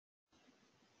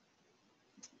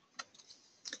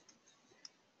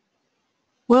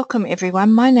Welcome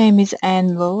everyone, my name is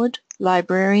Anne Lord,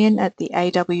 Librarian at the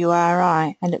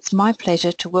AWRI, and it's my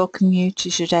pleasure to welcome you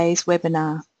to today's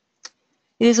webinar.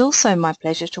 It is also my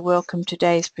pleasure to welcome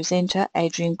today's presenter,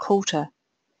 Adrian Coulter,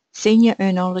 Senior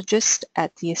Enologist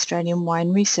at the Australian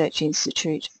Wine Research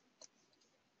Institute.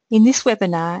 In this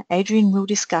webinar, Adrian will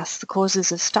discuss the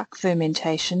causes of stuck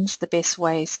fermentations, the best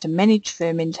ways to manage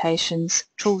fermentations,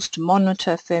 tools to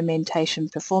monitor fermentation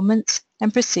performance,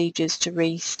 and procedures to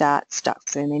restart stuck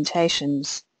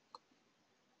fermentations.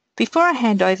 Before I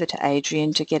hand over to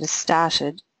Adrian to get us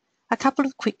started, a couple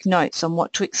of quick notes on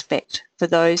what to expect for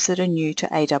those that are new to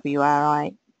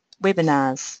AWRI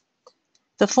webinars.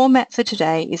 The format for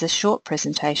today is a short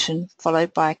presentation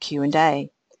followed by a Q&A.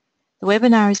 The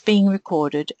webinar is being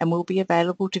recorded and will be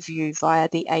available to view via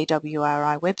the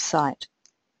AWRI website.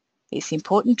 It's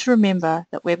important to remember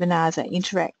that webinars are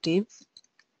interactive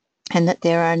and that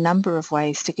there are a number of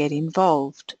ways to get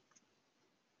involved.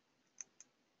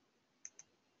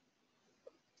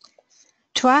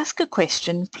 To ask a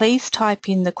question, please type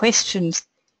in the questions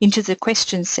into the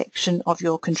questions section of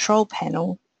your control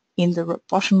panel in the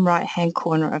bottom right-hand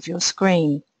corner of your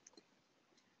screen.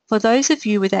 For those of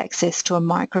you with access to a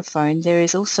microphone, there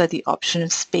is also the option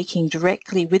of speaking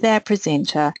directly with our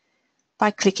presenter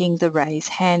by clicking the Raise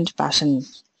Hand button.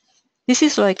 This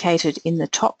is located in the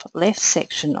top left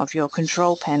section of your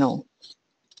control panel.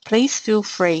 Please feel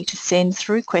free to send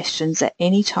through questions at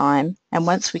any time, and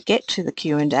once we get to the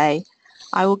Q&A,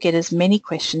 I will get as many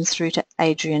questions through to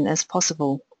Adrian as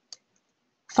possible.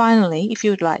 Finally, if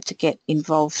you would like to get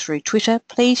involved through Twitter,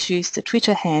 please use the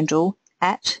Twitter handle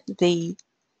 @the_AWRI.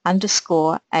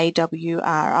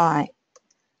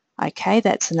 Okay,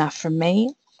 that's enough from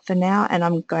me for now, and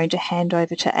I'm going to hand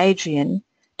over to Adrian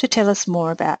to tell us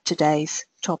more about today's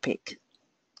topic.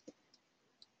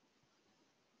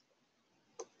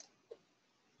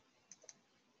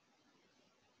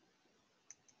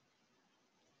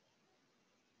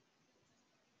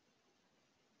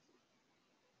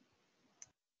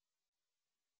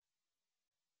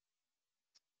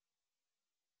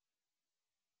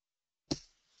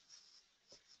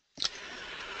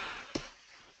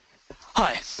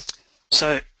 Hi.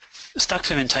 So, stuck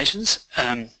fermentations.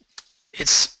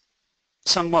 It's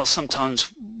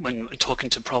sometimes when we're talking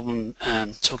to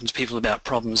people about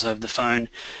problems over the phone,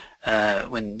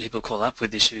 when people call up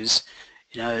with issues,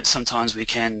 sometimes we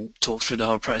can talk through the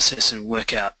whole process and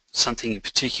work out something in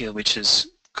particular which has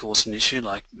caused an issue,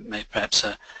 like maybe perhaps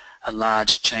a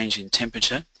large change in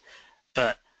temperature.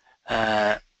 But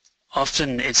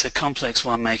often it's a complex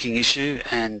winemaking issue,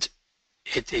 and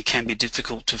it can be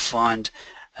difficult to find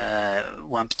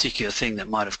one particular thing that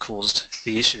might have caused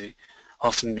the issue.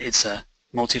 Often it's a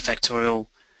multifactorial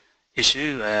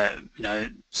issue.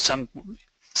 Some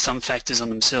factors on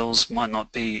themselves might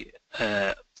not be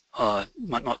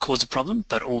might not cause a problem,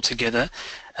 but altogether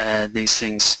these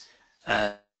things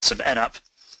sort of add up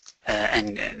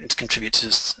and contribute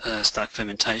to stuck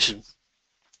fermentation.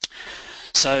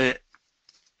 So,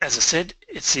 as I said,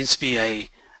 it seems to be a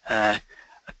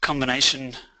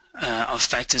combination of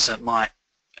factors that might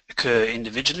occur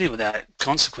individually without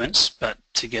consequence, but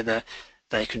together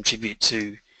they contribute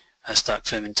to stuck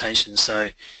fermentation. So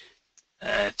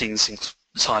things include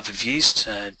the type of yeast,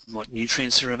 what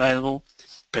nutrients are available,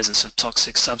 presence of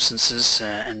toxic substances,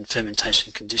 and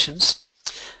fermentation conditions.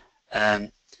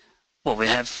 What we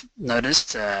have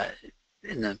noticed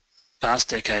in the past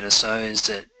decade or so is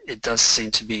that it does seem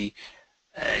to be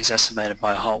exacerbated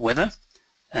by hot weather,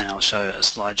 and I'll show a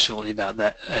slide shortly about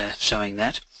that, showing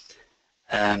that.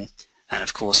 And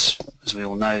of course, as we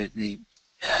all know, the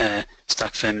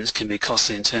stuck ferments can be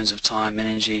costly in terms of time,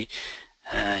 energy,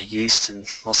 yeast, and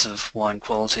loss of wine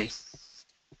quality.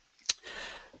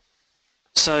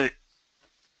 So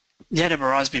the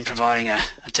AWRI has been providing a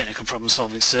technical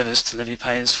problem-solving service to levy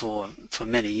payers for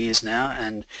many years now,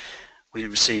 and we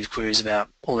receive queries about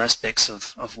all aspects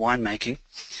of winemaking,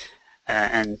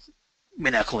 and we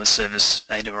now call this service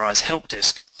AWRI's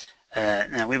helpdesk.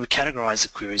 Now we would categorise the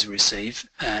queries we receive,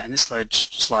 and this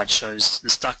slide shows the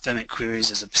stuck ferment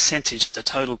queries as a percentage of the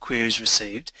total queries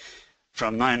received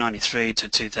from 1993 to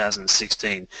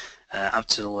 2016, up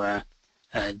till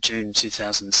June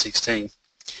 2016.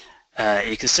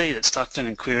 You can see that stuck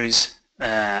ferment queries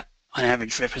on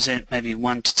average represent maybe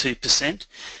 1 to 2%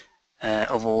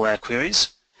 of all our queries,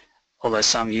 although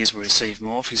some years we receive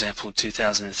more. For example,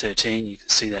 2013, you can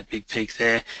see that big peak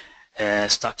there.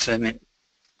 Stuck ferment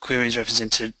queries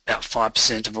represented about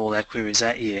 5% of all our queries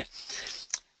that year.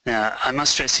 Now, I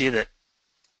must stress here that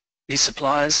these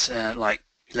suppliers, like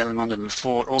Lellemand and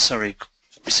Lefort, also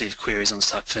receive queries on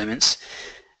stuck ferments,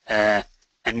 and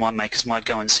winemakers might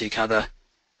go and seek other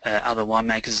other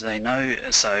winemakers they know.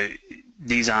 So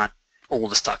these aren't all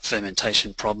the stuck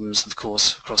fermentation problems, of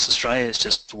course, across Australia. It's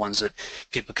just the ones that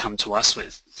people come to us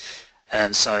with.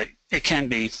 And so it can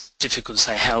be difficult to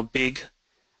say how big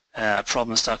a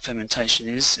problem stuck fermentation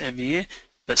is every year,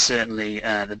 but certainly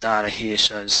the data here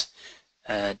shows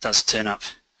it does turn up.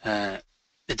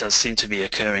 It does seem to be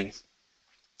occurring.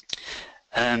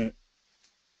 So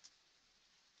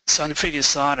on the previous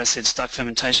slide I said stuck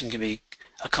fermentation can be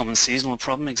a common seasonal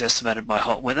problem exacerbated by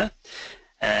hot weather.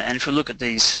 And if we look at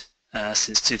these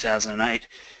since 2008,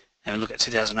 and we look at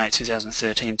 2008,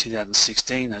 2013,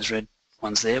 2016, those red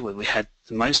ones there where we had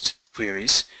the most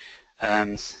queries,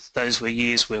 those were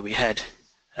years where we had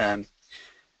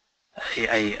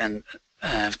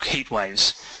heat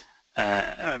waves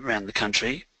around the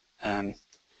country,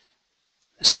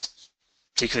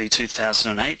 particularly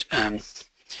 2008,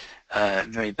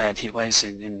 very bad heat waves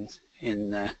in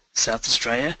South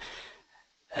Australia,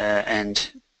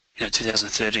 and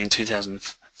 2013,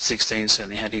 2016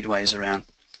 certainly had heat waves around.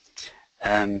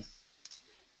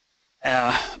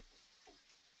 Our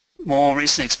more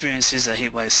recent experience is that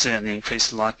heat waves certainly increase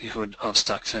the likelihood of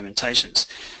stuck fermentations,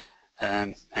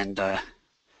 and I'll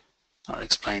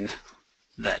explain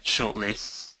that shortly.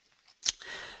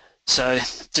 So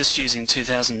just using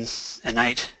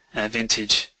 2008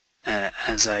 vintage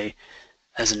as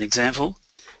an example,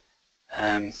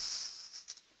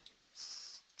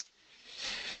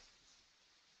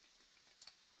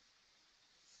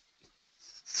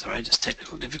 sorry, just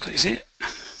technical difficulties here.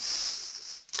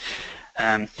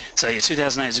 So yeah,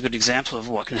 2008 is a good example of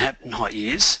what can happen in hot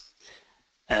years,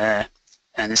 and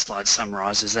this slide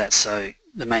summarises that. So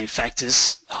the main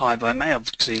factors, high biomass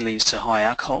obviously leads to high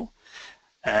alcohol.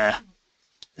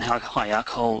 High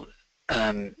alcohol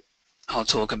I'll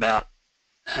talk about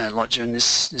a lot during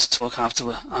this talk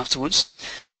afterwards,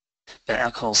 but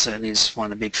alcohol certainly is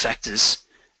one of the big factors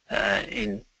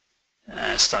in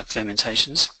stuck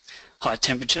fermentations. High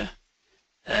temperature,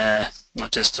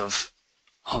 not just of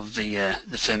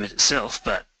the ferment itself,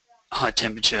 but high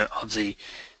temperature of the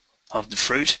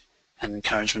fruit and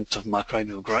encouragement of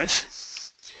microbial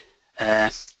growth.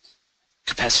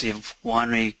 Capacity of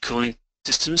winery cooling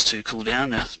systems to cool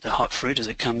down the hot fruit as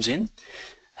it comes in,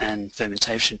 and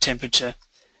fermentation temperature.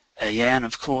 And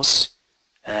of course,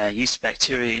 yeast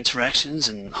bacteria interactions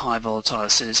and high volatile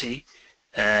acidity,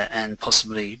 and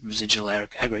possibly residual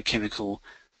agrochemicals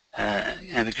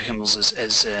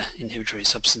as inhibitory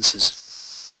substances.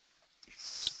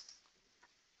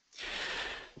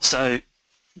 So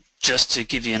just to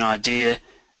give you an idea,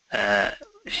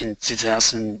 in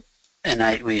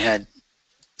 2008 we had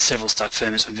several stuck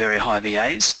ferments with very high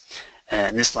VAs,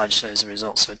 and this slide shows the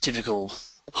results of a typical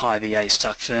high VA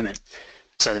stuck ferment.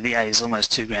 So the VA is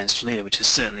almost 2 grams per litre, which is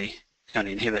certainly going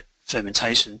to inhibit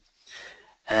fermentation.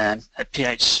 At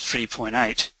pH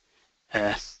 3.8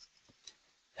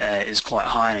 is quite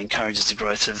high and encourages the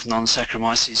growth of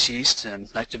non-Saccharomyces yeast,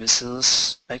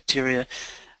 lactobacillus bacteria,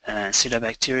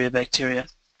 Acetobacteria bacteria.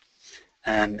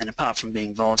 And apart from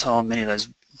being volatile, many of those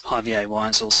high VA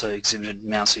wines also exhibited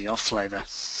mousy off flavour.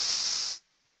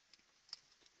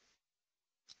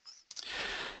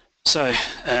 So,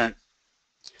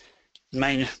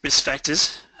 main risk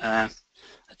factors, a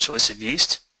choice of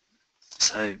yeast.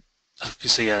 So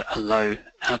obviously a low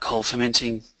alcohol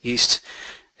fermenting yeast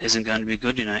isn't going to be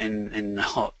good, in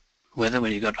hot weather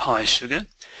when you've got high sugar.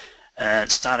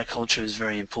 Starter culture is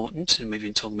very important, and we've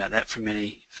been talking about that for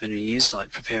many years,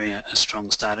 like preparing a strong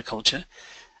starter culture.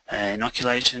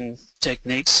 Inoculation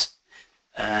techniques,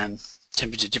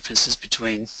 temperature differences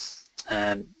between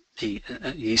the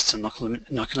yeast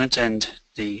inoculant and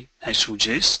the actual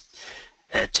juice.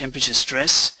 Temperature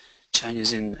stress,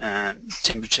 changes in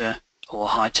temperature or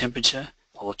high temperature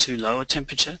or too low a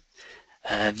temperature.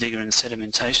 Vigour and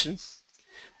sedimentation.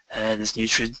 There's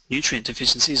nutrient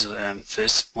deficiencies.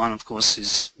 First one, of course,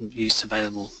 is yeast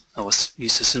assimilable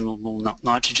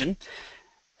nitrogen,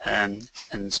 and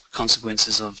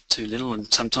consequences of too little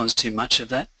and sometimes too much of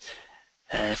that.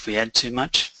 If we add too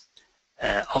much,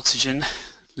 oxygen,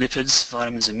 lipids,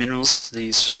 vitamins and minerals,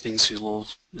 these things will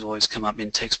always come up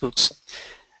in textbooks.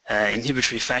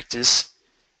 Inhibitory factors,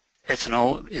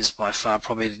 ethanol is by far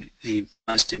probably the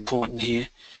most important here,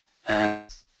 as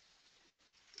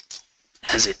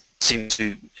it seems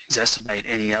to exacerbate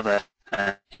any other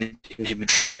inhibitory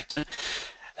factor.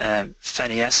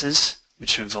 Fatty acids,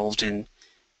 which are involved in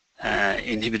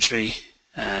inhibiting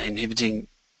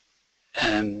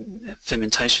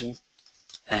fermentation,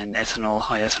 and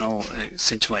high ethanol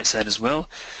accentuates that as well.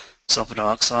 Sulfur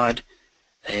dioxide,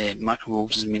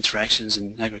 microorganism interactions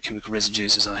and agrochemical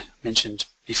residues, as I mentioned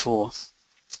before.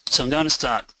 So I'm going to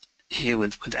start here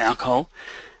with alcohol.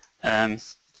 All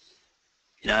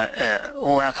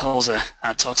alcohols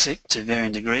are toxic to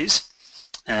varying degrees,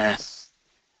 and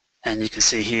you can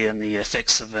see here in the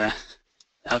effects of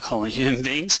alcohol in human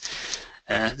beings.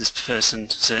 This person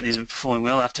certainly isn't performing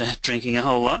well after drinking a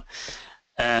whole lot.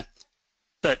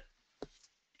 But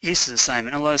yeast is the same,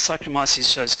 and although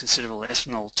Saccharomyces shows considerable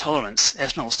ethanol tolerance,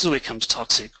 ethanol still becomes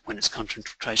toxic when its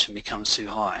concentration becomes too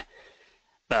high.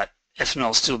 But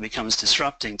ethanol still becomes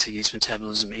disrupting to yeast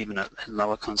metabolism even at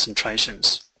lower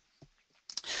concentrations.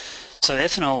 So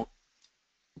ethanol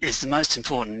is the most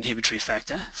important inhibitory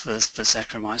factor for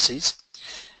Saccharomyces.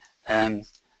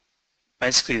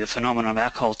 Basically, the phenomenon of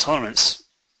alcohol tolerance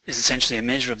is essentially a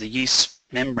measure of the yeast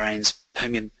membrane's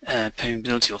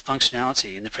permeability or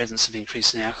functionality in the presence of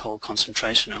increasing alcohol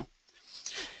concentration.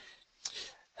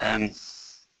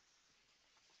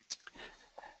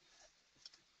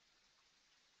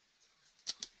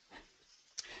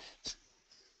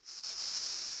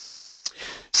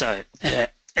 So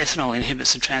ethanol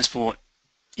inhibits the transport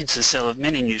into the cell of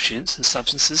many nutrients and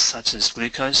substances such as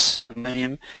glucose,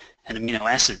 ammonium and amino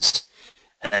acids.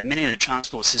 Many of the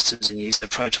transport systems in yeast are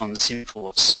proton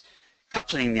imports,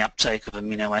 coupling the uptake of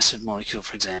amino acid molecule,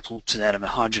 for example, to that of a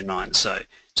hydrogen ion. So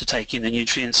to take in the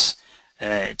nutrients,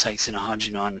 it takes in a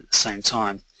hydrogen ion at the same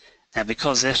time. Now,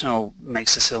 because ethanol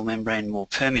makes the cell membrane more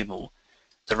permeable,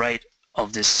 the rate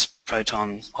of this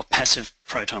proton or passive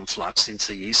proton flux into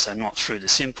the yeast, so not through the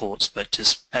symports but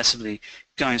just passively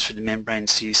going through the membrane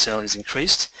to the yeast cell, is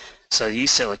increased. So the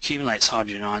yeast cell accumulates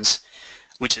hydrogen ions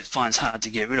which it finds hard to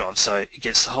get rid of. So it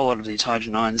gets a whole lot of these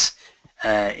hydrogen ions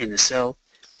in the cell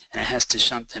and it has to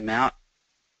shunt them out,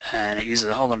 and it uses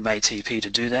a whole lot of ATP to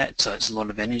do that, so it's a lot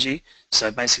of energy. So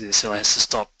basically the cell has to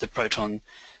stop the proton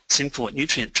symport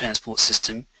nutrient transport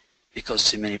system because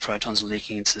too many protons are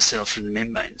leaking into the cell through the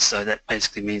membrane. So that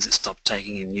basically means it stopped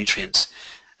taking in nutrients,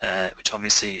 which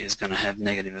obviously is going to have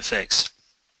negative effects.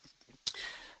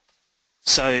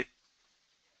 So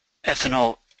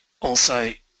ethanol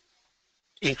also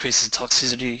increases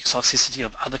toxicity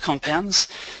of other compounds,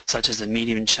 such as the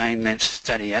medium chain length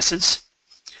fatty acids,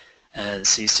 the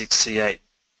C6, C8,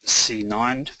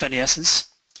 C9 fatty acids,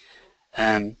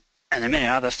 and there are many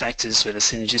other factors that are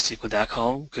synergistic with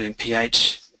alcohol, including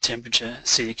pH, temperature,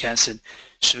 acetic acid,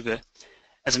 sugar.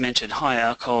 As I mentioned, high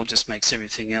alcohol just makes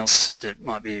everything else that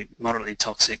might be moderately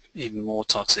toxic even more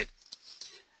toxic.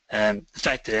 The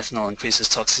fact that ethanol increases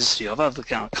toxicity of other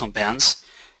compounds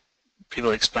pretty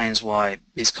well explains why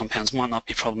these compounds might not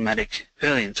be problematic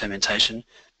early in fermentation,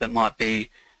 but might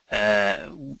be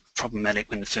problematic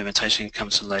when the fermentation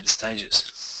comes to later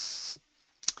stages.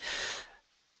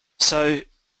 So,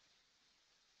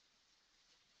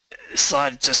 this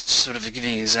slide just sort of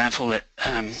giving an example that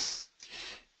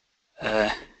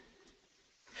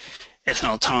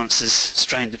ethanol tolerance is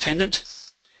strain dependent.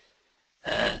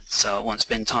 So I won't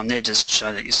spend time there, just to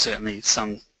show that you certainly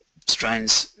some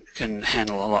strains can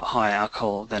handle a lot higher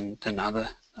alcohol than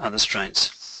other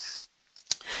strains.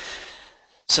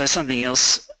 So something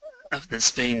else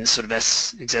that's been sort of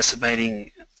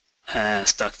exacerbating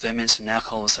stuck ferments and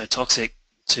alcohol is so toxic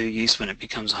to yeast when it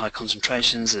becomes high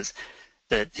concentrations is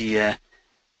that the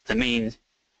mean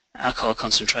alcohol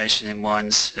concentration in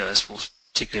wines,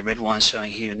 particularly red wines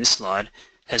showing here in this slide,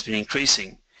 has been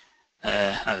increasing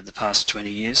over the past 20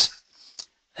 years.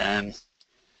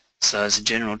 So as a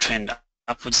general trend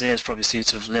upwards there, it's probably seems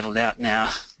to have leveled out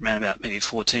now around about maybe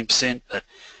 14%, but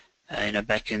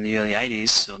back in the early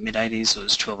 80s or mid 80s it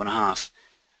was 12.5%,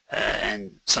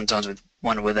 and sometimes we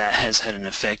wonder whether that has had an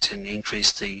effect and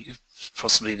increased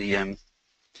possibly the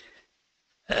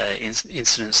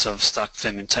incidence of stuck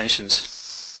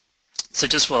fermentations. So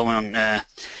just while we're on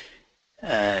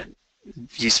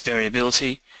yeast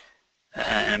variability,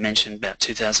 and I mentioned about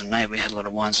 2008 we had a lot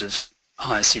of wines with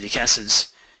high acetic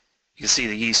acids. You can see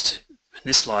the yeast in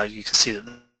this slide, you can see that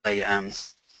they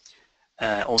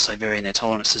also vary in their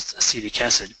tolerance to acetic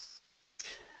acid.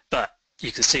 But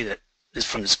you can see that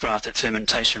from this graph that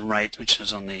fermentation rate, which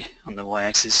is on the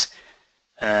y-axis,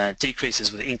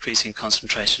 decreases with increasing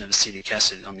concentration of acetic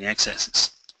acid on the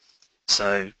x-axis.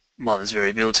 So while there's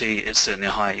variability, it's certainly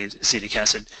a high acetic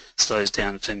acid slows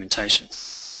down fermentation.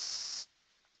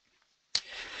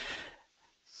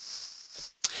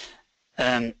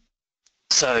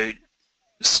 So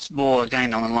more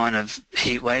again on the line of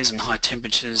heat waves and high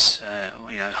temperatures,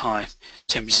 high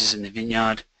temperatures in the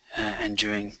vineyard and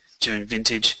during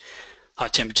vintage. High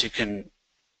temperature can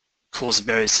cause the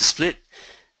berries to split,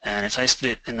 and if they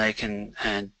split then they can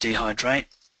dehydrate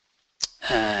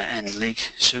and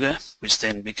leak sugar, which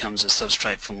then becomes a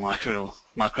substrate for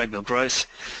microbial growth.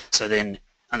 So then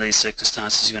under these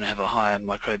circumstances you're going to have a higher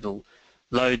microbial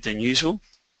load than usual,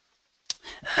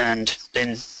 and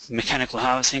then mechanical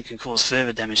harvesting can cause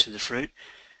further damage to the fruit,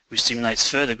 which stimulates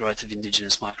further growth of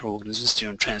indigenous microorganisms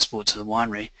during transport to the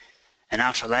winery. And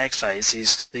after a lag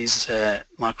phase, these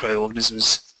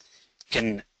microorganisms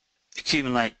can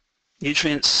accumulate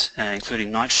nutrients,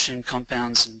 including nitrogen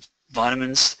compounds and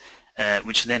vitamins,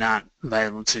 which then aren't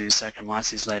available to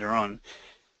Saccharomyces later on.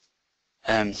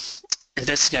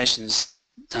 Investigations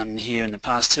done here in the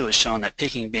past too has shown that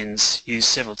picking bins used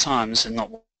several times and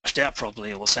not washed out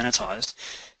properly or sanitized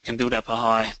can build up a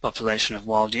high population of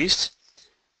wild yeast,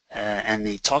 and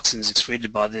the toxins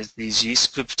excreted by these yeasts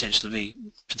could potentially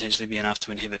be enough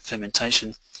to inhibit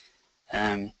fermentation.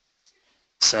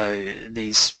 So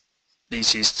these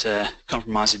yeast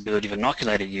compromise the ability of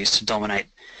inoculated yeast to dominate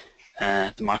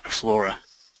the microflora,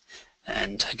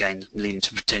 and again leading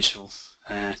to potential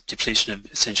depletion of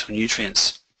essential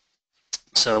nutrients.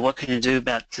 So what can you do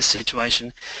about this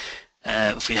situation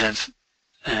if we have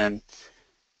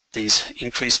these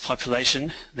increased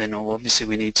population? Then obviously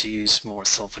we need to use more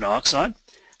sulfur dioxide,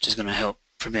 which is going to help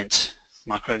prevent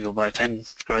microbial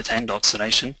growth and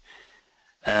oxidation.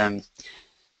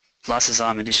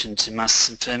 Lysozyme addition to musts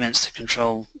and ferments to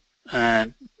control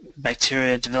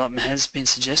bacteria development has been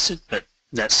suggested, but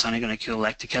that's only going to kill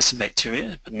lactic acid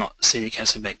bacteria, but not acetic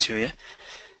acid bacteria.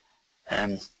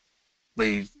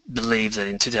 We believe that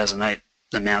in 2008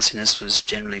 the mousiness was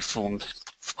generally formed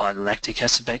by the lactic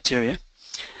acid bacteria.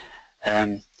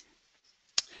 So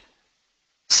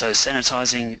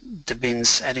sanitizing the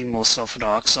bins, adding more sulfur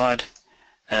dioxide,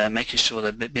 making sure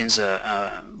that the bins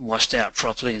are washed out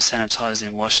properly and sanitized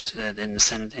and washed, then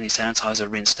any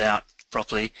sanitizer rinsed out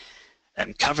properly,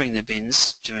 and covering the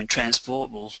bins during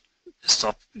transport will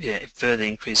stop further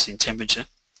increase in temperature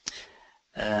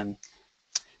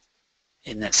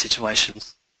in that situation.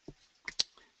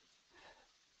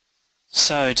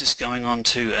 So just going on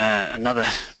to another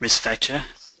risk factor,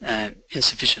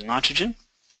 insufficient nitrogen.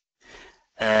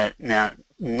 Now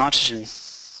nitrogen,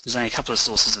 there's only a couple of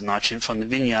sources of nitrogen from the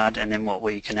vineyard and then what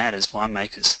we can add as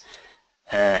winemakers.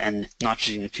 And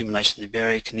nitrogen accumulation in the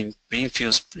berry can be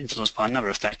influenced by a number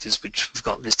of factors which we've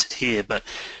got listed here, but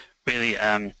really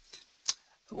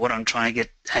what I'm trying to get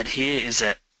at here is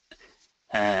that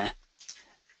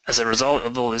as a result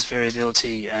of all this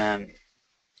variability,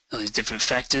 all these different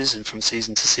factors, and from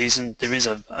season to season, there is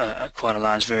quite a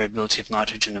large variability of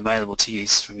nitrogen available to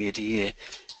yeast from year to year,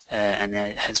 and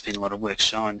there has been a lot of work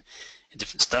shown in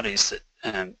different studies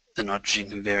that the nitrogen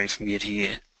can vary from year to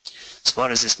year. So why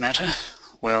does this matter?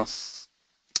 Well,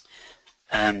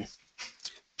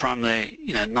 primarily,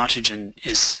 nitrogen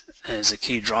is a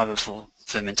key driver for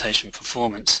fermentation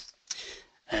performance.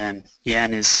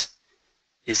 YAN is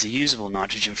the usable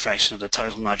nitrogen fraction of the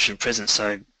total nitrogen present,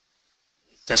 so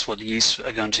that's what the yeasts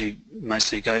are going to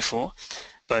mostly go for.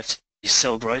 Both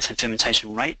cell growth and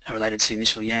fermentation rate are related to the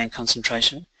initial YAN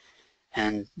concentration,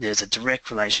 and there's a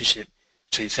direct relationship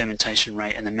between fermentation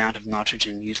rate and the amount of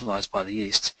nitrogen utilized by the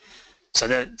yeast. So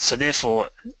therefore,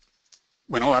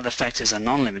 when all other factors are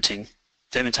non-limiting,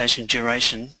 fermentation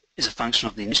duration is a function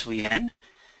of the initial YAN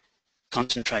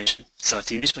concentration. So if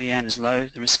the initial YAN is low,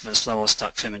 the risk of a slow or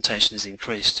stuck fermentation is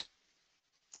increased.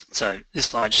 So this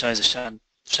slide shows a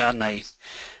Chardonnay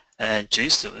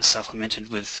juice that was supplemented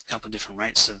with a couple of different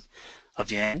rates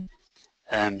of YAN.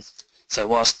 So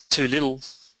whilst too little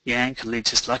YAN can lead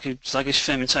to sluggish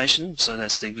fermentation, so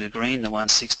that's the green, the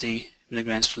 160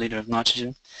 milligrams per litre of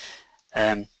nitrogen.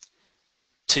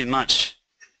 Too much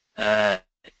can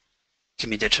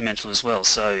be detrimental as well.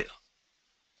 So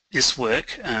this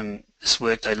work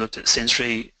they looked at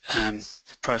sensory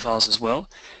profiles as well,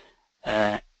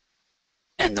 and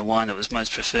the wine that was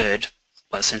most preferred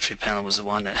by the sensory panel was the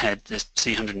one that had the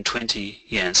 320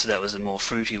 YAN, so that was a more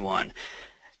fruity wine.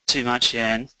 Too much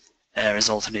YAN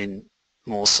resulted in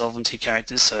more solvency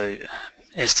characters, so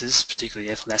esters,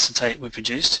 particularly ethyl acetate, were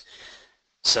produced.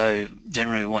 So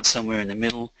generally we want somewhere in the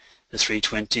middle. The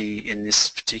 320 in this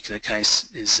particular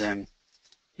case is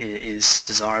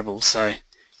desirable. So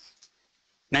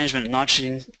management of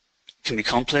nitrogen can be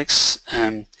complex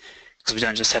because we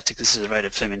don't just have to consider the rate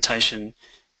of fermentation,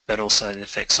 but also the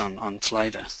effects on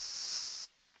flavour.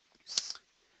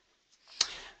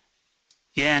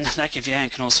 Lack of YAN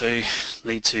can also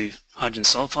lead to hydrogen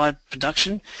sulfide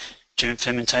production during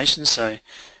fermentation. So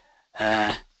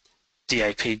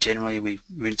DAP generally we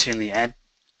routinely add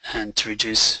and to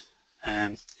reduce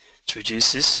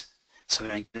this, so we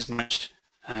don't get as much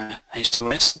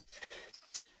H2S.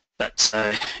 But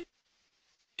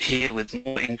here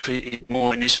with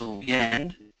more initial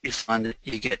YAN, you find that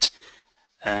you get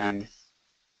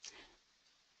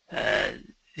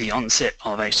the onset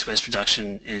of H2S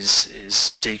production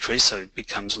is decreased, so it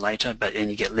becomes later, but then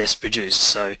you get less produced.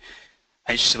 So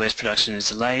H2S production is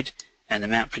delayed and the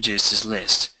amount produced is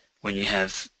less when you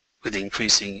have with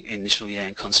increasing initial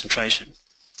YAN concentration.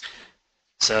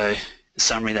 So in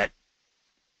summary, that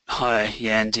higher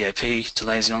YAN DAP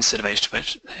delays the onset of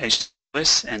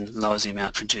H2S and lowers the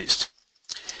amount produced.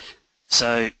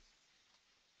 So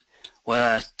what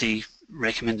are the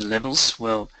recommended levels?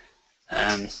 Well,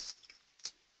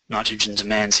 nitrogen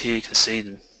demands here, you can see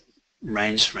the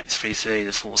range from 330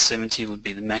 to 470 would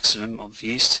be the maximum of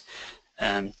yeast.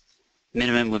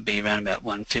 Minimum would be around about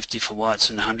 150 for whites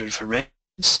and 100 for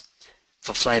reds.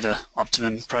 For flavour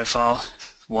optimum profile,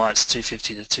 whites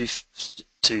 250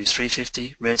 to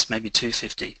 350, reds maybe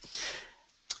 250.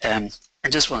 And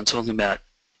just while I'm talking about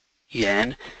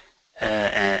YAN,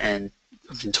 and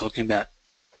I've been talking about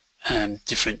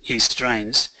different yeast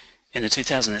strains, in the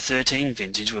 2013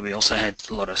 vintage, where we also had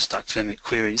a lot of stuck ferment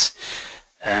queries,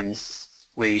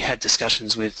 we had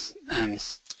discussions with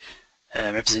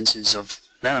representatives of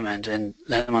Lallemand,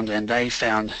 and they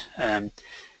found,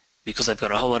 because they've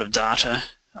got a whole lot of data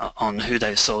on who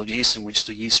they sold yeast and which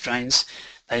the yeast strains,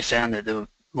 they found that there were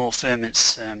more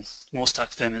ferments, more stuck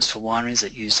ferments for wineries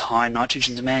that used high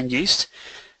nitrogen demand yeast.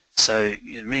 So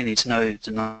you really need to know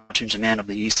the nitrogen demand of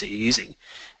the yeast that you're using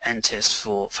and test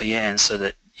for YAN so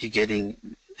that you're getting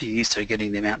the yeast are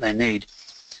getting the amount they need.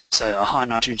 So a high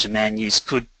nitrogen demand yeast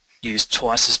could use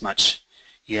twice as much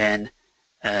YAN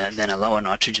than a lower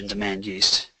nitrogen demand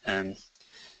yeast.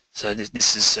 So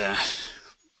this is,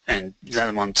 and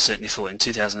Lallemand certainly thought in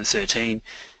 2013,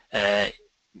 the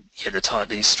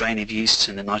strain of yeast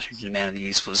and the nitrogen demand of the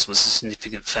yeast was a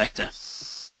significant factor.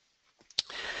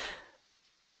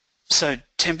 So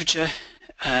temperature,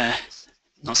 I'm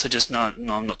not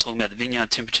talking about the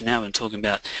vineyard temperature now, I'm talking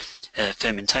about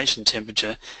fermentation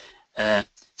temperature.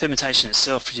 Fermentation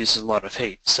itself produces a lot of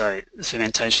heat, so the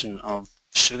fermentation of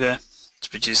sugar to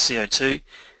produce CO2,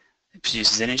 it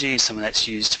produces energy, some of that's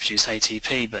used to produce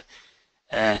ATP, but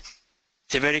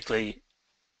theoretically,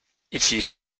 if you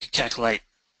calculate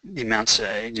the amounts,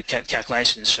 the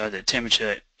calculations show that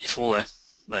temperature, if all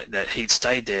that heat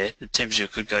stayed there, the temperature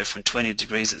could go from 20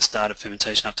 degrees at the start of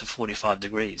fermentation up to 45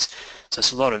 degrees. So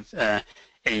it's a lot of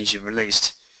energy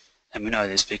released, and we know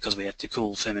this because we have to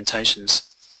cool fermentations.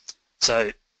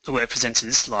 So the way it presents in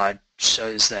this slide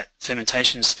shows that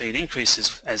fermentation speed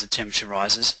increases as the temperature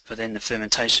rises, but then the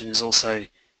fermentation is also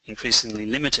increasingly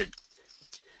limited.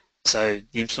 So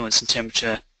the influence in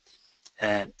temperature,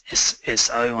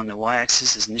 SO on the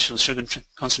y-axis is initial sugar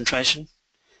concentration.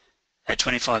 At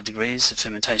 25 degrees the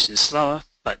fermentation is slower,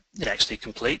 but it actually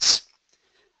completes.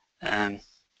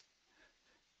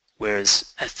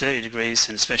 Whereas at 30 degrees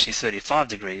and especially 35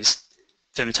 degrees,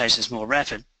 fermentation is more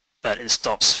rapid, but it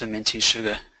stops fermenting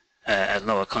sugar at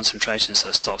lower concentrations, so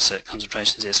it stops at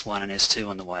concentrations S1 and S2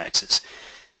 on the y-axis,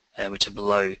 which are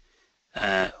below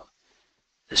the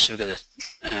sugar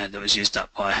that was used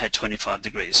up by at 25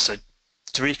 degrees. So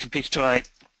to recapitulate,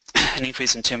 an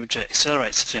increase in temperature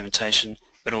accelerates the fermentation,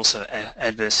 but also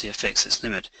adversely affects its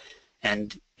limit.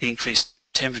 And the increased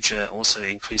temperature also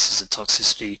increases the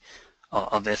toxicity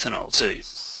of ethanol too.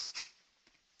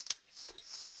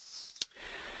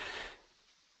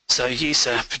 So yeast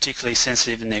are particularly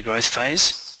sensitive in their growth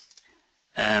phase,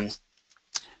 and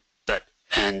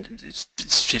it's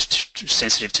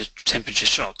sensitive to temperature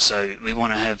shock. So we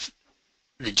want to have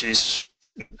the juice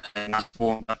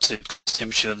warm up to the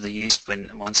temperature of the yeast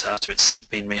once after it's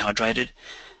been rehydrated,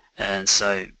 and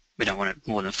so we don't want it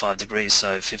more than 5 degrees.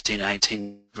 So 15 to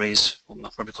 18 degrees, or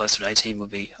probably closer to 18, would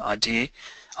be ideal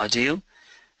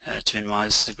to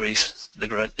minimise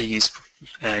the yeast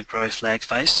growth lag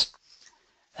phase.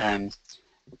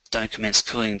 Don't commence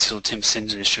cooling until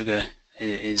 10% of the sugar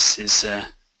is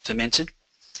fermented,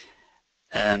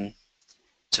 to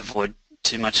avoid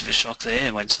too much of a shock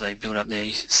there. Wait until they build up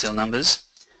their cell numbers.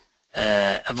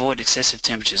 Avoid excessive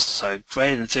temperatures, so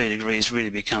greater than 30 degrees really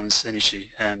becomes an issue.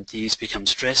 The yeast becomes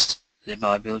stressed, their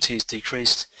viability is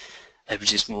decreased, they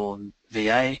produce more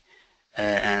VA,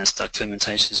 and stuck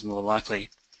fermentation is more likely.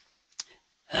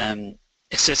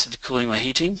 Excessive cooling or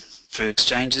heating through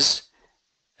exchanges,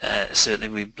 certainly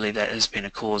we believe that has been a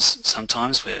cause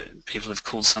sometimes where people have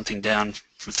cooled something down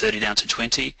from 30 down to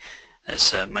 20.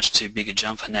 That's a much too big a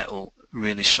jump, and that will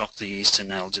really shock the yeast and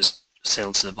they'll just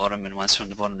settle to the bottom, and once they're on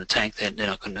the bottom of the tank they're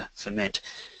not going to ferment.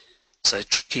 So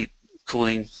keep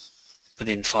cooling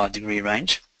within 5 degree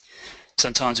range.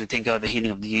 Sometimes we think overheating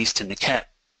of the yeast in the cap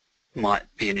might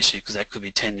be an issue because that could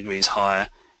be 10 degrees higher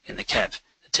in the cap,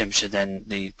 the temperature, than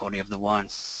the body of the wine.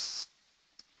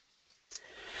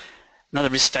 Another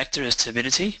risk factor is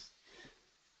turbidity.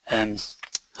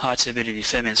 High turbidity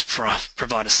ferments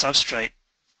provide a substrate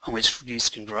on which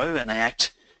yeast can grow, and they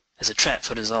act as a trap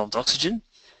for dissolved oxygen,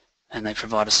 and they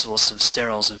provide a source of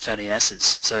sterols and fatty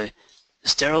acids. So the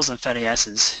sterols and fatty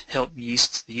acids help the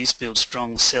yeast build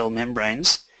strong cell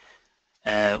membranes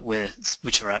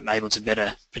which are able to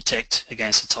better protect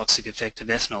against the toxic effect of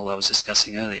ethanol I was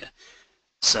discussing earlier.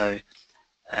 So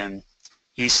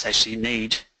yeast actually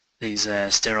need these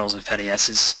sterols and fatty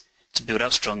acids to build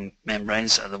up strong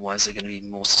membranes, otherwise they're going to be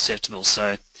more susceptible.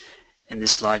 So in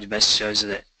this slide it basically shows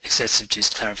that excessive juice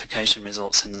clarification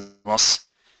results in the loss.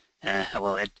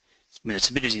 When the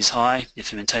turbidity is high, the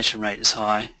fermentation rate is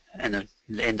high, and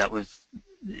you end up with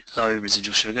low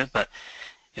residual sugar. But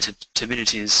if the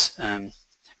turbidity is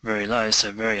very low,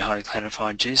 so very highly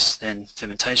clarified juice, then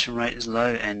fermentation rate is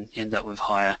low and you end up with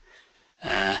higher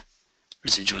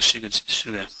residual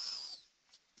sugar.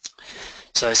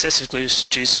 So excessive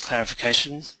juice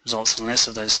clarification results in less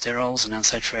of those sterols and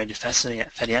unsaturated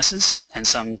fatty acids and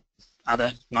some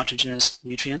other nitrogenous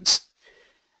nutrients,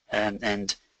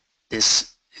 and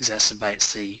this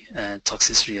exacerbates the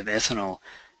toxicity of ethanol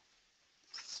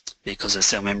because the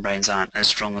cell membranes aren't as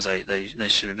strong as they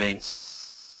should have been.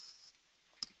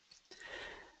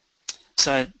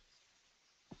 So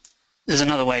there's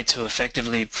another way to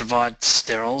effectively provide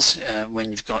sterols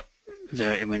when you've got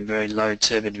very low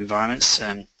turbid environments,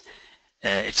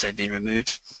 if they've been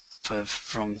removed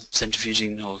from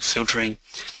centrifuging or filtering,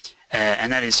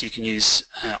 and that is you can use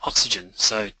oxygen.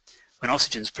 So when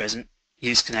oxygen is present,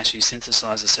 yeast can actually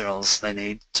synthesize the sterols they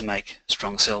need to make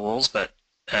strong cell walls, but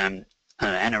in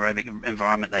an anaerobic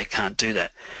environment they can't do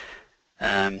that.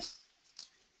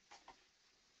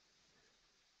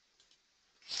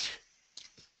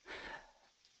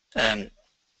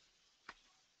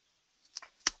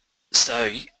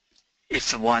 So if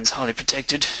the wine's highly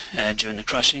protected during the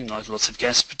crushing, like lots of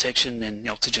gas protection, then the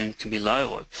oxygen can be low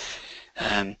or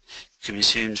can be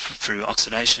assumed through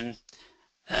oxidation,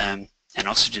 and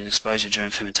oxygen exposure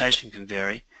during fermentation can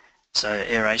vary. So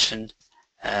aeration,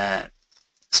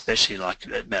 especially like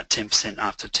about 10%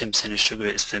 after 10% of sugar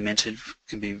is fermented,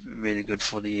 can be really good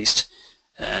for the yeast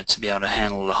to be able to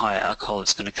handle the higher alcohol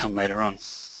that's going to come later on.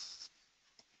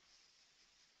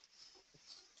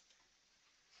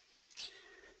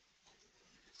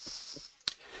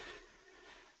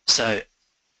 So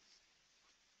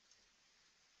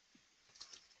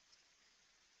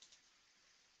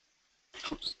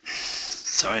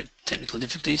sorry, technical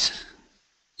difficulties.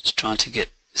 Just trying to get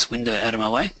this window out of my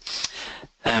way.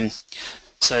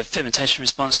 So fermentation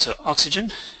response to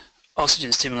oxygen.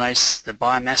 Oxygen stimulates the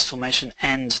biomass formation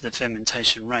and the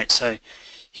fermentation rate. So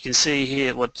you can see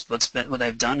here what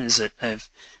they've done is that they've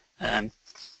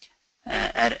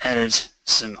added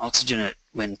some oxygen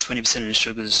when 20% of the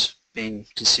sugar's been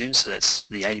consumed, so that's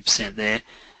the 80% there,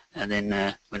 and then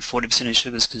when 40% of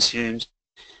sugar is consumed,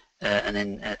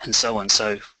 and so on.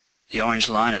 So the orange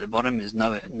line at the bottom is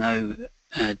no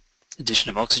addition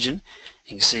of oxygen.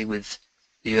 You can see with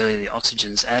the earlier the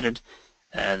oxygen's added,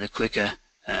 the quicker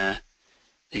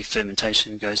the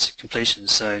fermentation goes to completion.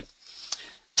 So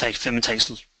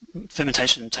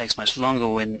fermentation takes much longer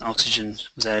when oxygen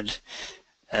was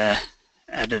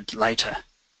added later.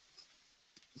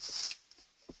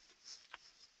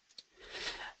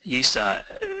 Yeast are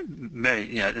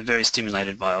they're very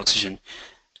stimulated by oxygen,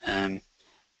 and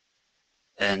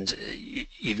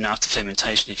even after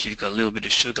fermentation, if you've got a little bit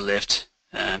of sugar left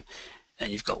and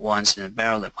you've got wines in a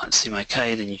barrel that might seem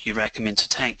okay, then you rack them into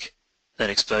tank.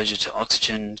 That exposure to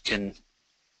oxygen can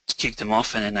kick them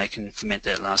off, and then they can ferment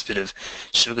that last bit of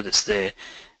sugar that's there.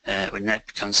 When that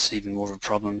becomes even more of a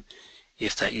problem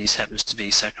if that yeast happens to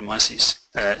be Saccharomyces,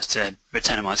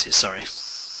 Brettanomyces, sorry.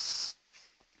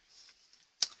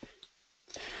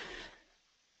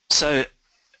 So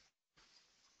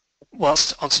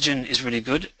whilst oxygen is really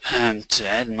good to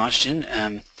add nitrogen,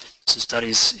 some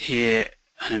studies here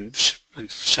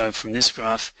show from this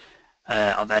graph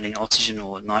of adding oxygen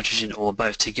or nitrogen or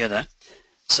both together.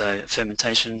 So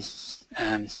fermentation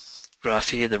graph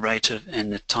here, the rate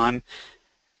and the time.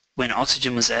 When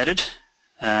oxygen was added,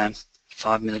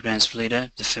 5 milligrams per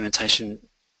litre, the fermentation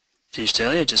finished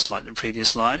earlier, just like the previous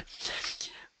slide.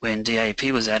 When DAP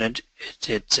was added,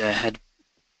 it had a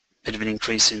bit of an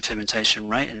increase in fermentation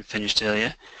rate and finished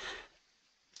earlier.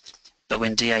 But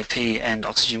when DAP and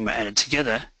oxygen were added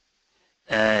together,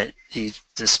 the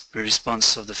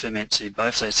response of the ferment to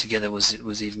both those together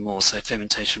was even more. So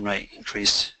fermentation rate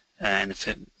increased and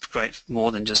great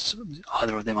more than just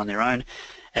either of them on their own,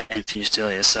 and finished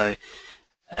earlier. So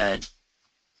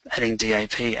adding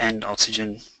DAP and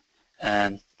oxygen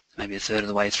maybe a third of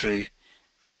the way through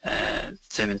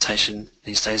fermentation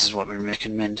these days is what we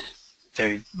recommend.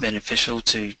 Very beneficial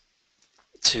to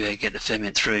get the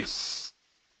ferment through.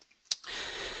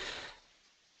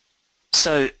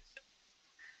 So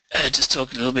just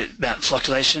talk a little bit about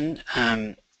flocculation.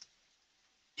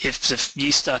 If the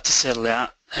yeast start to settle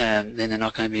out, then they're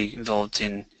not going to be involved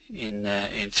in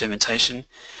fermentation,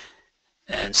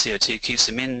 and CO2 keeps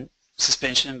them in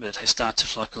suspension, but if they start to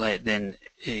flocculate, then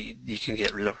you can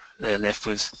get left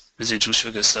with residual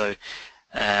sugar. So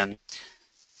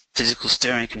physical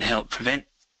stirring can help prevent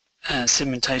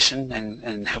sedimentation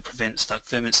and help prevent stuck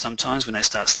ferments sometimes when they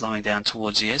start slowing down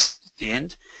towards the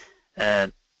end.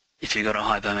 If you've got a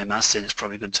high bone mass, then it's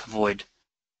probably good to avoid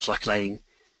flocculating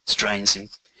strains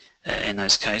in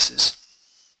those cases.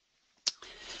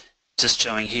 Just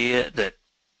showing here that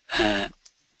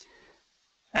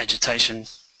agitation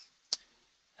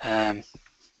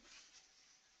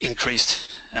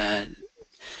increased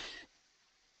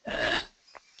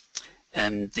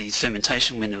and the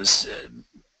fermentation when there was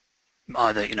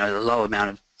either the low amount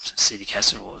of acetic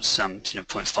acid or some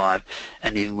 0.5,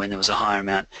 and even when there was a higher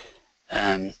amount,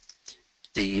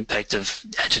 the impact of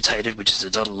agitated, which is the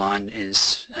dotted line,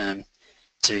 is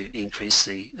to increase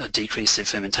decrease the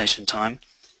fermentation time.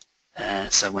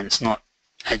 So when it's not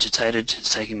agitated,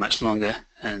 it's taking much longer,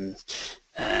 and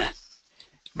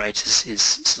rate is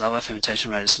slower,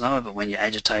 fermentation rate is slower. But when you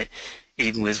agitate,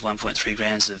 even with 1.3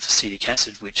 grams of acetic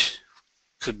acid, which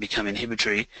could become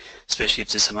inhibitory, especially if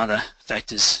there's some other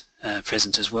factors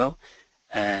present as well,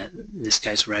 in this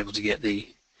case we're able to get the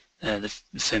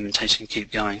fermentation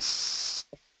keep going.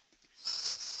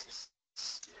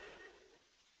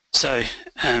 So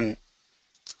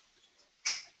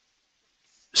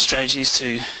strategies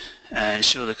to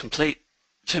ensure the complete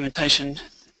fermentation,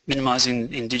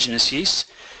 minimising indigenous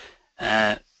yeast.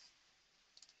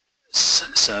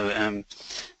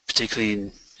 Particularly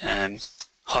in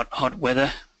hot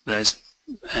weather, those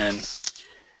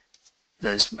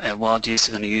wild yeast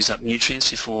are going to use up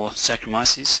nutrients before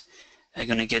Saccharomyces are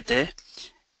going to get there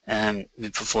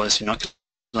before this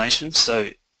inoculation. So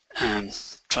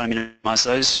try to minimise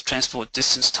those. Transport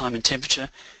distance, time and temperature.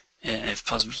 If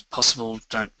possible,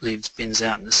 don't leave bins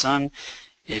out in the sun.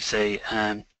 If they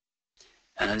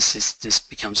this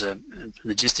becomes a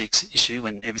logistics issue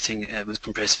when everything with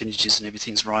compressed vintages and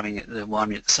everything's arriving at the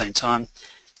winery at the same time,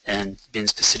 and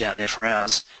bins can sit out there for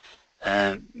hours.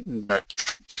 But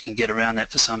you can get around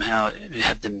that for somehow. You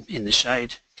have them in the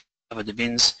shade, cover the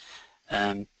bins.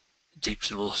 It'll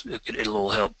all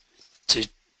help to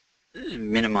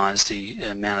minimise the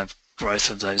amount of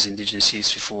growth of those indigenous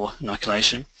yeast before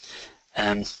inoculation.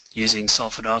 Using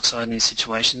sulfur dioxide in these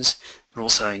situations, but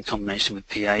also in combination with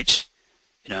pH.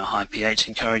 High pH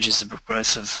encourages the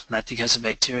growth of lactic acid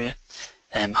bacteria.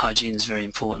 Hygiene is very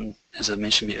important, as I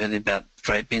mentioned earlier about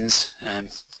grape bins.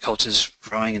 Coulter's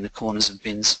growing in the corners of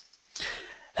bins.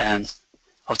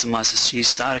 Optimise the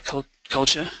yeast starter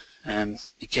culture.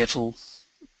 Be careful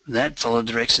of that. Follow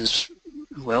directions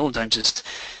well. Don't just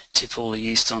tip all the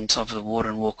yeast on top of the water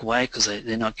and walk away, because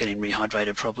they're not getting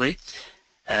rehydrated properly.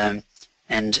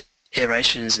 And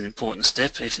aeration is an important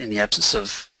step. If in the absence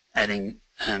of adding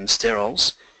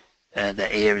sterols,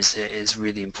 the air is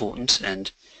really important.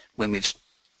 And when we've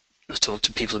talked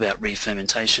to people about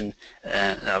re-fermentation,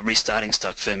 restarting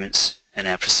stuck ferments and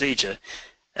our procedure,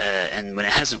 and when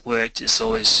it hasn't worked, it's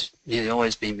nearly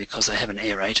always been because they haven't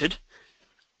aerated.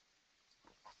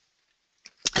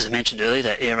 As I mentioned earlier,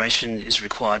 that aeration is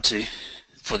required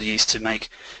for the yeast to make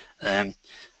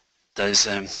those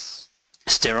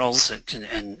sterols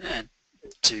and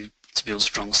to build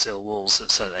strong cell walls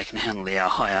so they can handle the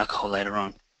high alcohol later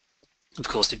on. Of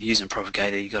course, if you're using a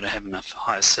propagator, you've got to have enough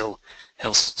higher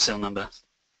health cell number.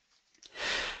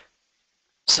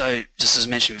 So, just as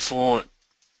mentioned before,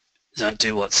 don't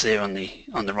do what's there on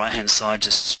the right hand side.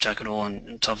 Just chuck it all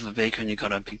on top of a beaker and you've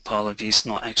got a big pile of yeast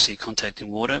not actually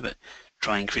contacting water, but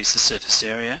try and increase the surface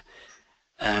area.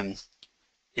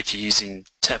 If you're using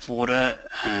tap water,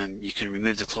 you can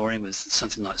remove the chlorine with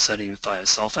something like sodium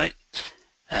thiosulfate,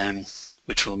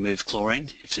 which will remove chlorine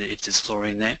if there's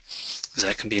chlorine there, because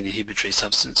that can be an inhibitory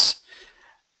substance.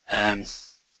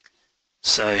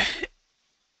 So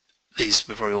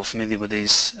we're probably all familiar with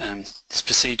this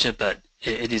procedure, but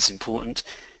it is important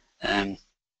to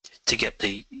get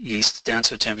the yeast down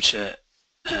to a temperature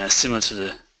similar to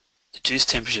the juice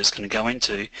temperature it's going to go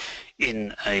into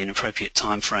in an appropriate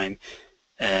time frame,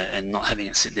 and not having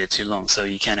it sit there too long. So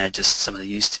you can add just some of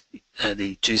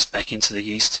the juice back into the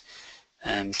yeast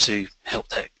to help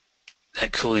that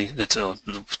cooling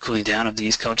down of the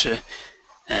yeast culture.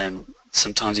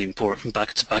 Sometimes even pour it from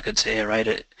bucket to bucket to aerate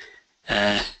it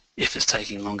if it's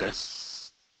taking longer.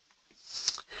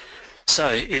 So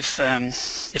if a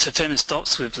ferment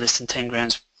stops with less than 10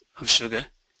 grams of sugar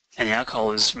and the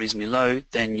alcohol is reasonably low,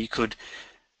 then you could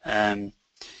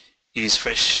use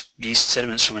fresh yeast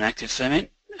sediments from an active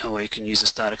ferment, or you can use a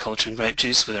starter culture and grape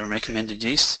juice with a recommended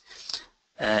yeast,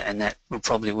 and that will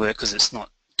probably work because it's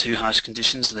not too harsh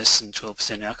conditions, less than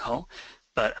 12% alcohol.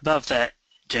 But above that,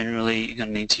 generally you're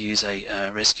going to need to use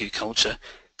a rescue culture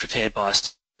prepared by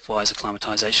stepwise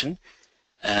acclimatization,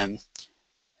 and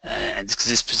because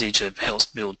this procedure helps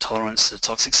build tolerance to the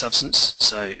toxic substance.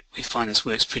 So we find this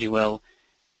works pretty well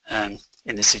in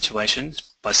this situation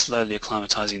by slowly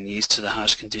acclimatizing the yeast to the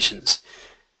harsh conditions.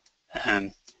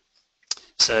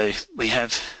 So we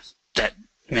have that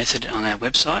method on our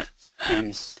website,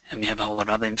 and we have a whole lot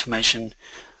of other information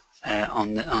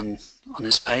on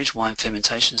this page, wine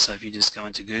fermentation. So if you just go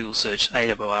into Google, search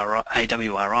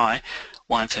AWRI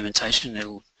wine fermentation,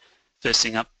 it'll first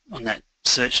thing up on that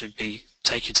search would be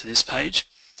take you to this page,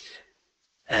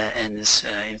 and there's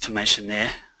information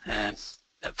there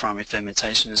about primary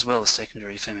fermentation as well as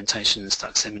secondary fermentation and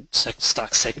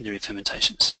stuck secondary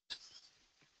fermentations.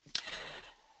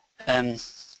 I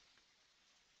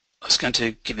was going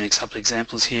to give a couple of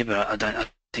examples here, but I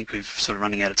think we're sort of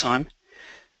running out of time.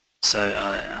 So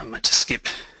I might just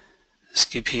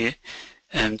skip here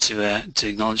to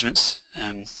acknowledgements.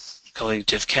 Colleague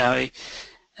Jeff Cowie,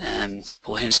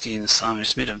 Paul Hensky and Simon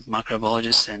Schmidt, a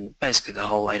microbiologist, and basically the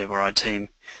whole AWRI team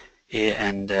here,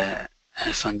 and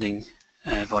funding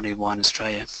body of Wine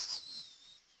Australia.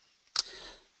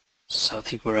 So I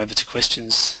think we're over to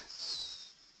questions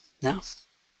now.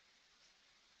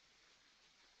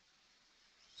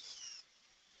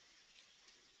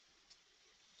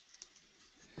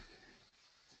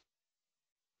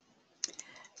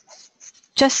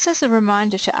 Just as a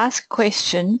reminder, to ask a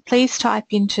question, please type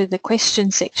into the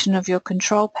question section of your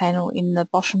control panel in the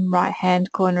bottom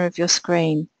right-hand corner of your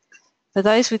screen. For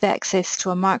those with access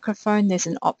to a microphone, there's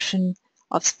an option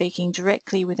of speaking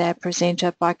directly with our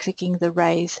presenter by clicking the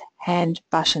Raise Hand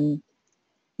button.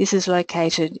 This is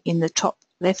located in the top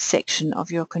left section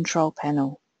of your control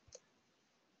panel.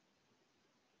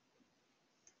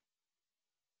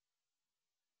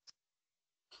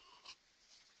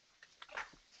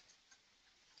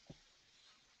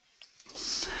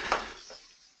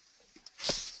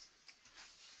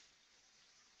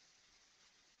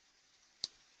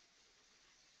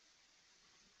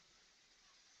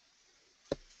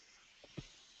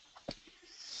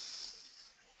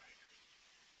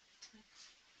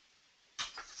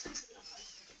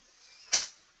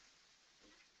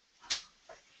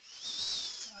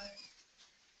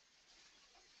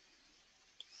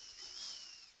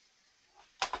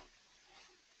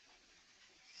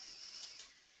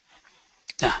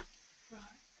 Ah.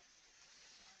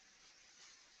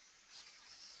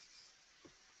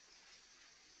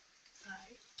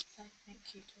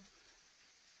 Thank you.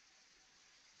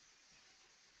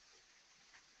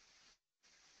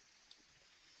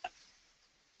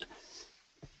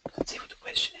 Let's see what the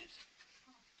question is.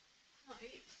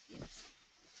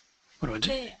 What do I do?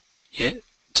 There. Yeah,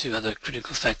 2 other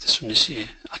critical factors from this year.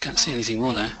 I can't see anything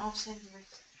more though. I'll send the rest.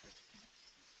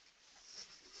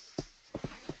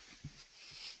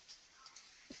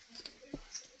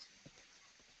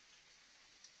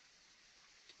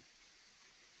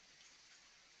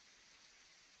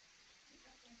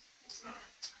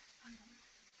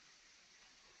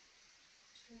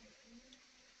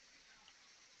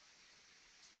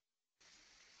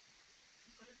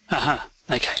 Aha,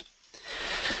 okay.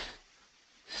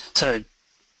 So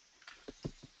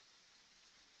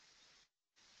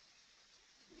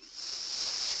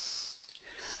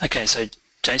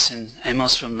Jason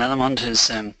Amos from Lalamond is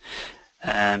saying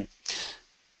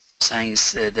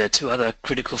there are 2 other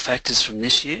critical factors from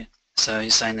this year. So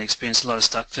he's saying they experienced a lot of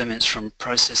stuck ferments from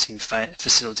processing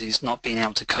facilities not being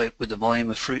able to cope with the volume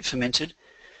of fruit fermented,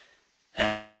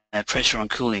 pressure on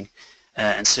cooling,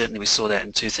 and certainly we saw that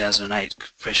in 2008,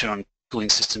 pressure on cooling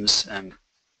systems. One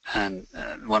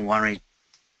winery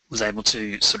was able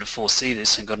to sort of foresee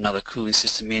this and got another cooling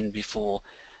system in before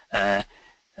they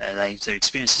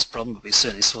experienced this problem, but we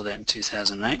certainly saw that in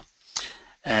 2008.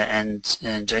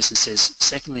 And Jason says,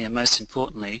 secondly and most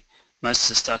importantly, most of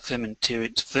the stuck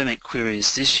ferment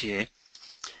queries this year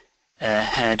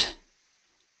had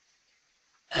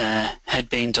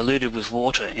been diluted with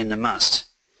water in the must.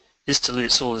 This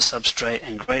dilutes all the substrate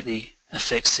and greatly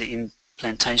affects the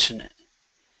implantation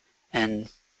and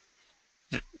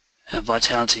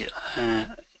vitality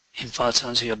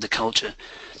of the culture.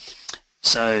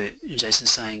 So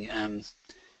Jason's saying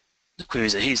the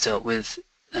queries that he's dealt with,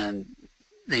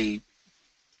 the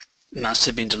must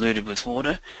have been diluted with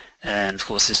water, and of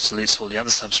course this dilutes all the other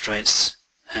substrates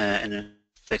and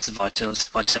affects the vitality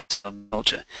of the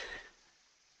culture.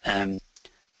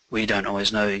 We don't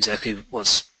always know exactly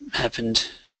what's happened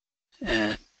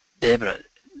there, but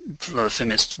a lot of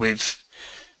ferments we've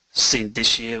seen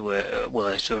this year were, well,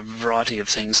 a variety of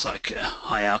things like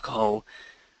high alcohol,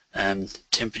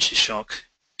 temperature shock,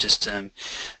 just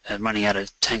running out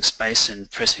of tank space and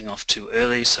pressing off too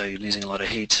early, so you're losing a lot of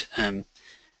heat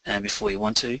before you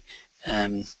want to.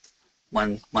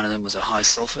 One of them was a high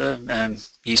sulfur.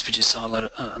 Yeast produced a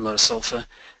lot of sulfur,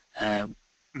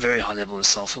 very high level of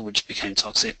sulfur, which became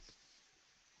toxic.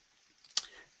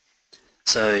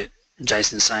 So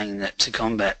Jason's saying that to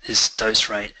combat this dose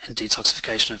rate and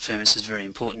detoxification of ferments is very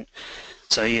important.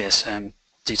 So yes,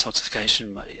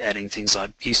 detoxification by adding things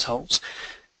like yeast hulls,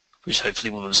 which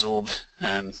hopefully will absorb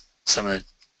some of the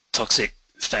toxic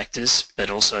factors, but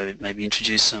also maybe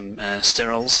introduce some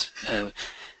sterols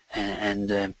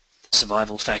and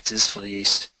survival factors for the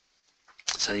yeast.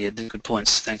 So yeah, good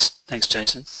points. Thanks,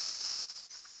 Jason.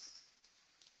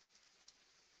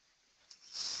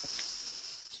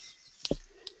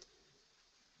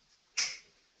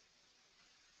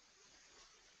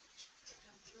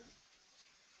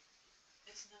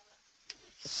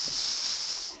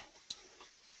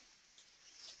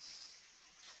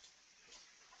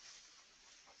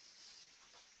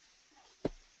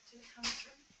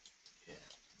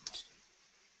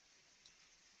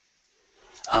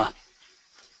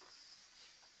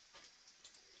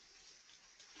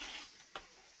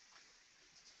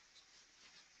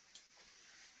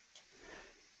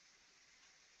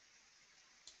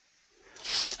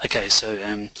 Okay, so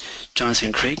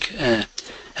Jonathan Creek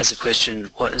has a question: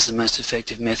 what is the most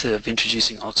effective method of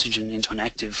introducing oxygen into an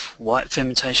active white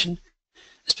fermentation,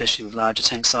 especially with larger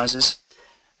tank sizes?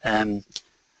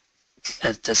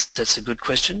 That's a good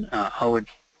question. I would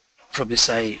probably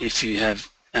say if you have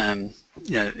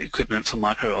equipment for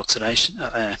micro-oxidation,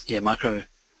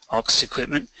 micro-ox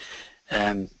equipment,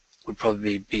 would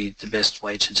probably be the best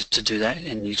way to do that,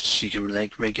 and you can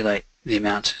regulate the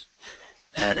amount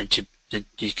that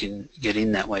you can get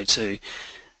in that way too.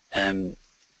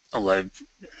 Although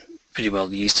pretty well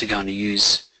the yeast are going to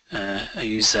use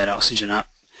that oxygen up.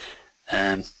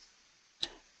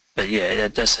 But yeah,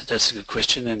 that's a good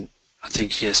question, and I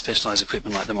think specialised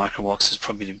equipment like the micro-ox is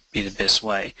probably be the best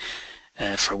way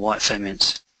for a white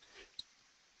ferment.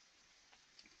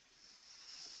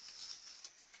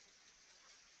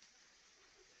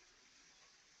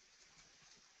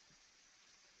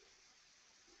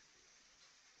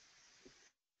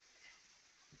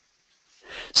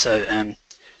 So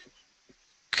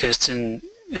Kirsten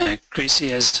Greasy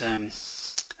has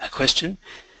a question.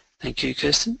 Thank you,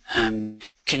 Kirsten. Can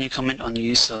you comment on the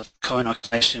use of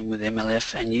co-inoculation with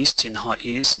MLF and yeast in hot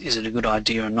years? Is it a good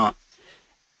idea or not?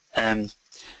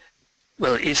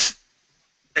 Well, it's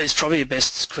probably a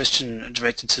best question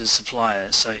directed to the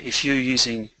supplier. So if you're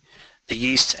using the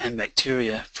yeast and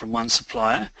bacteria from one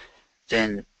supplier,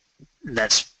 then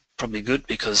that's probably good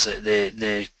because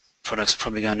their products are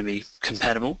probably going to be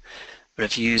compatible. But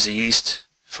if you use a yeast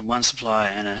from one supplier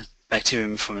and a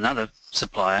bacterium from another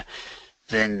supplier,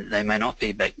 then they may not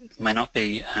be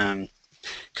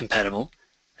compatible,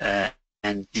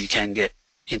 and you can get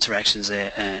interactions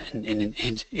there,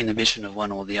 inhibition of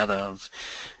one or the other.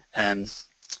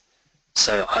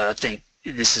 So I think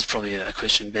this is probably a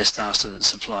question best asked of the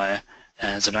supplier,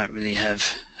 as I don't really have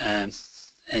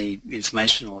any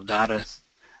information or data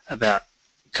about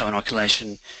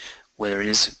co-inoculation, whether it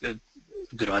is a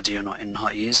good idea or not in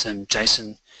hot years, and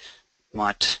Jason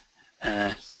might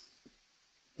have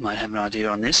an idea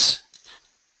on this.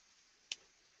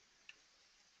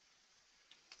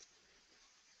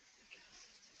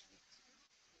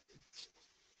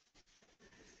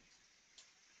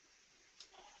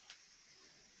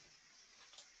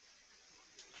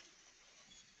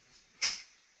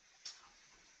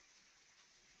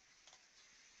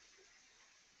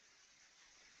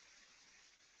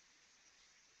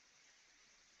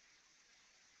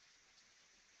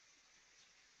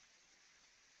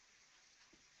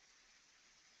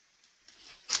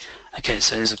 Okay,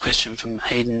 so there's a question from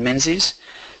Hayden Menzies,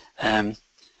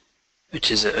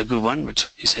 which is a good one, which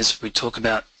he says we talk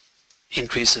about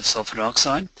increase of sulfur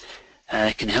dioxide.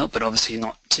 It can help, but obviously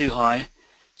not too high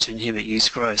to inhibit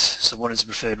yeast growth. So what is the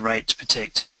preferred rate to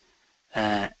protect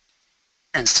and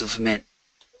still ferment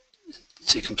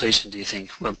to completion, do you think?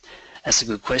 Well, that's a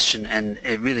good question, and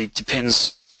it really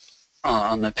depends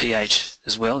on the pH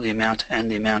as well, the amount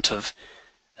of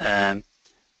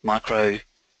microflora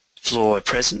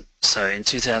present. So in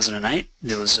 2008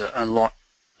 there was a lot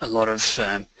of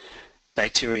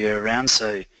bacteria around.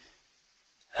 So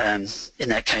in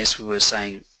that case, we were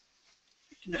saying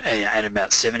add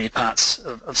about 70 parts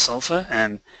of sulfur,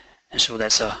 and sure,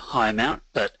 that's a high amount,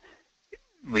 but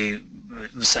we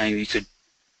were saying you could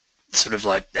sort of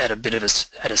like add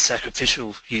a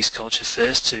sacrificial yeast culture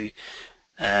first to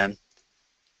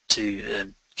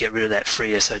get rid of that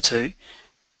free SO2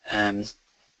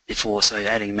 before, so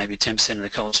adding maybe 10% of the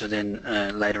culture, then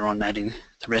later on adding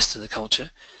the rest of the culture.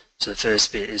 So the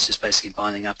first bit is just basically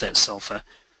binding up that sulfur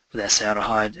with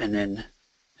acetaldehyde, and then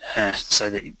so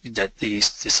that the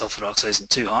sulfur dioxide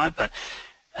isn't too high. But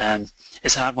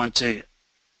it's a hard one to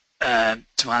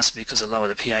answer, because the lower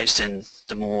the pH, then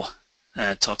the more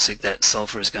toxic that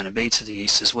sulfur is going to be to the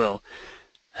yeast as well.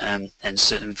 And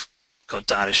certainly we've got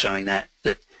data showing that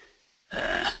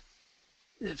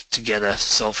together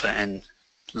sulfur and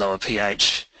lower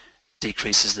pH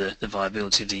decreases the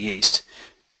viability of the yeast.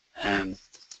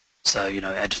 So,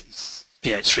 add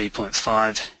pH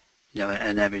 3.5,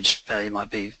 an average value might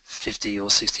be 50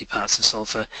 or 60 parts of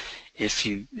sulfur. If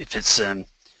it's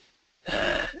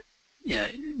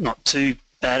not too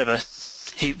bad of a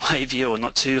heat wave year, or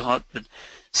not too hot, but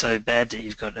so bad that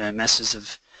you've got masses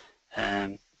of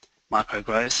micro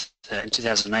growth. In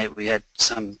 2008, we had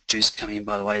some juice coming in,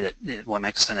 by the way, that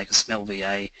winemakers saying they could smell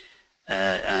VA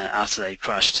after they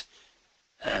crushed.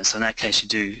 So in that case, you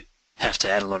do have to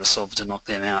add a lot of sulfur to knock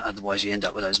them out, otherwise you end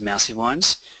up with those mousy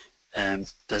wines. But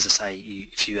as I say,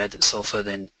 if you add the sulfur,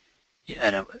 then you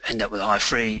end up with a high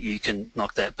free. You can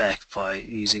knock that back by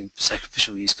using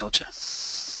sacrificial yeast culture.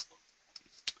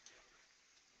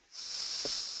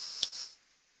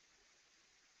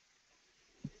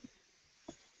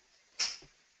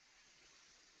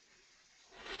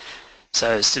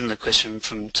 So a similar question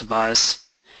from Tobias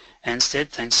Anstead.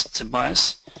 Thanks,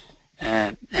 Tobias.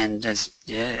 And as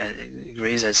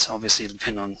agrees, as obviously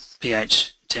depend on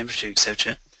pH, temperature,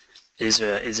 etc. Is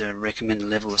there a recommended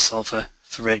level of sulfur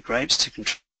for red grapes to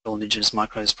control indigenous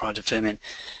microbes prior to ferment?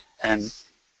 Yeah,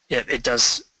 it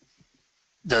does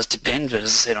depend. But as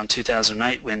I said, on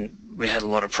 2008, when we had a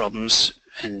lot of problems,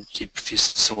 and if you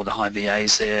saw the high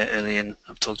VAs there early, and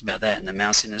I've talked about that, and the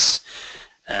mousiness,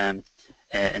 and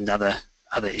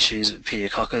other issues with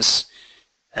pediococcus,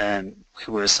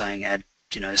 we were saying add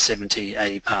 70,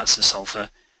 80 parts of sulfur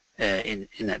in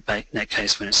that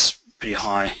case when it's pretty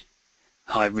high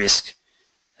risk,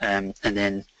 and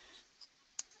then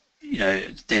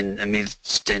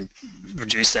then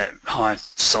reduce that high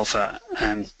sulfur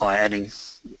by adding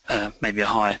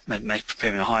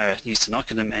preparing a higher yeast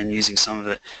inoculum and using some of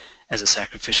it as a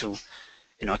sacrificial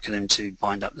inoculum to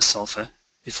bind up the sulfur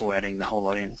before adding the whole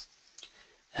lot in.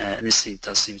 And this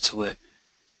does seem to work.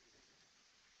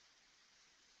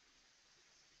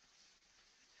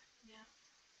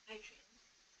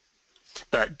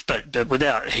 But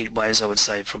without heat waves, I would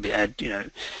say probably add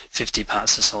 50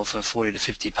 parts of sulfur, 40 to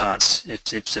 50 parts if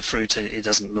the fruit it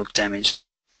doesn't look damaged,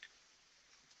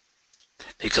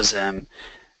 because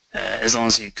as long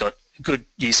as you've got good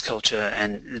yeast culture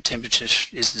and the temperature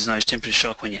there's no temperature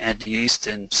shock when you add the yeast,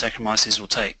 then Saccharomyces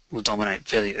will dominate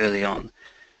fairly early on.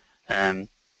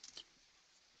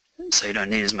 So you don't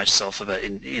need as much sulfur, but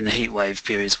in the heat wave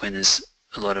periods when there's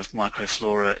a lot of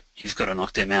microflora, you've got to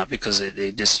knock them out because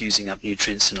they're just using up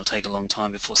nutrients, and it'll take a long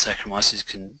time before Saccharomyces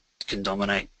can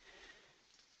dominate.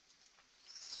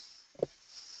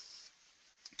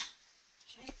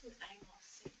 Jason Amos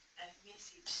sent a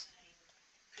message saying,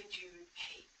 could you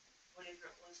repeat whatever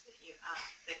it was that you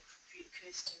asked, that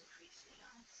Kirsten previously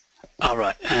asked? All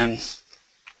right.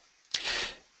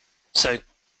 So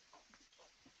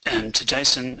to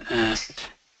Jason,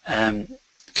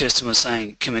 Kirsten was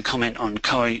saying, can we comment on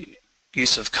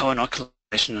use of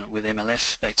co-inoculation with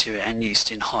MLF bacteria and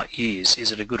yeast in hot years?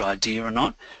 Is it a good idea or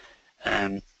not?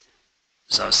 As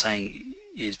I was saying,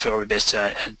 it's probably best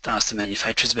to ask the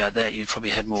manufacturers about that. You've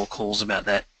probably had more calls about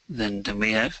that than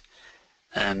we have.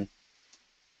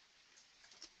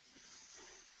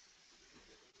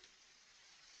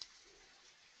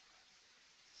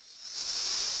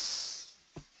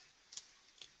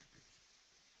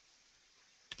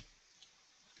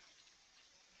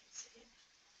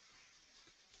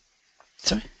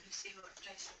 Sorry?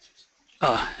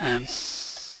 Oh,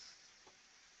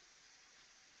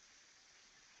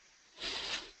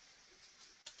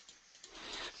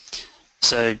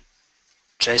 so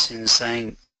Jason is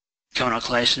saying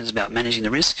co-inoculation is about managing the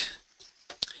risk.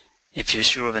 If you're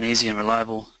sure of an easy and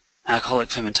reliable alcoholic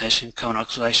fermentation,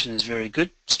 co-inoculation is a very good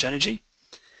strategy.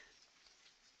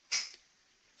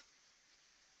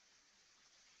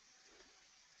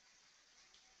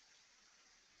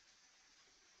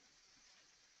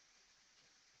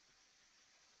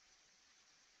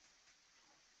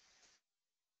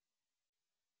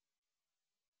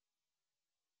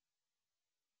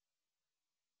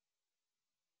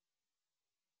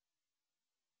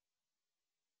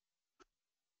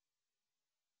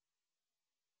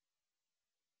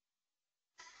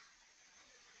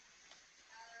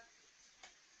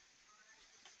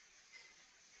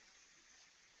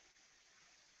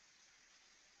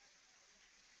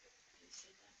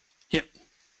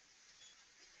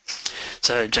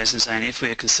 So Jason's saying if we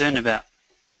are concerned about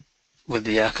with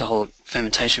the alcoholic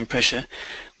fermentation pressure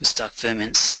with stuck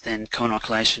ferments, then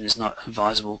co-inoculation is not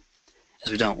advisable,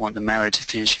 as we don't want the mallow to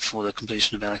finish before the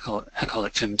completion of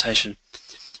alcoholic fermentation.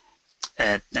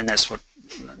 And that's what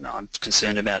I'm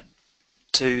concerned about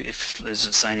too. If, as I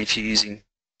was saying, if you're using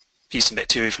yeast and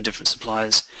bacteria from different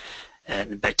suppliers,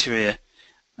 and the bacteria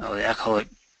or the alcoholic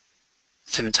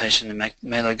fermentation and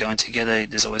mallow going together,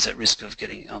 there's always that risk of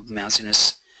getting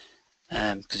mousiness,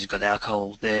 because you've got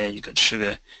alcohol there, you've got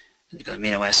sugar, and you've got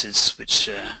amino acids which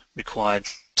are required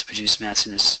to produce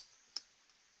mousiness.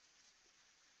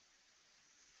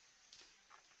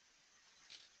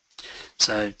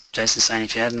 So Jason's saying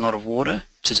if you add a lot of water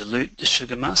to dilute the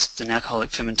sugar must, then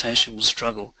alcoholic fermentation will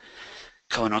struggle.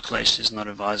 Co-inoculation is not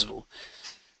advisable.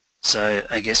 So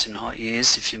I guess in hot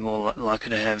years, if you're more likely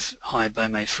to have high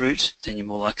bome fruit, then you're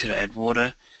more likely to add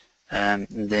water, and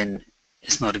then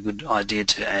it's not a good idea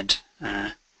to add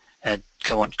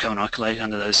co-inoculate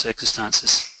under those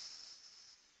circumstances.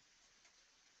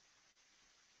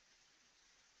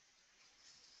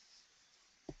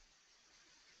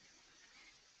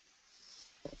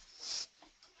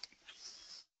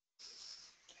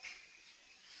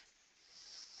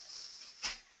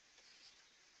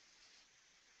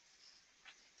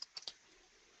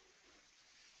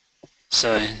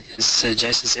 So as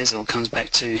Jason says, it all comes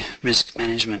back to risk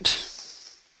management.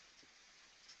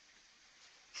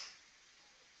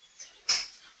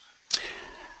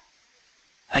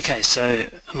 Okay, so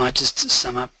I might just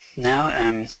sum up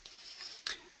now.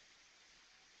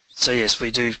 So yes, we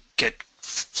do get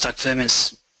stuck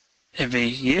ferments every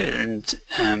year, and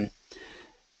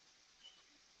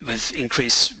with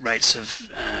increased rates of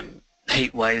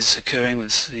heat waves occurring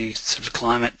with the sort of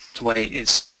climate, the way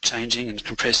it's changing and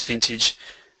compressed vintage,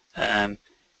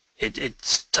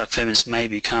 stuck ferments may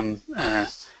become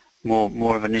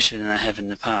more of an issue than they have in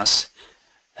the past.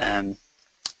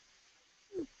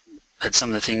 But some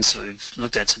of the things that we've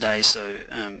looked at today, so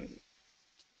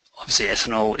obviously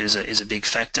ethanol is a big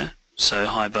factor. So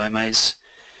high bomes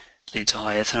lead to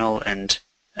high ethanol, and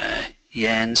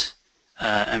YANs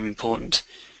are important,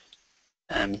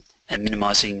 and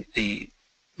minimising the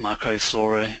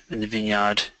microflora in the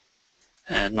vineyard,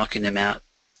 knocking them out,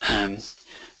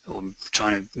 or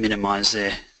trying to minimise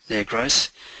their growth,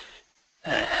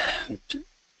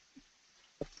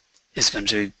 is going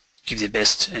to give you the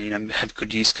best, and have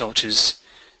good yeast cultures.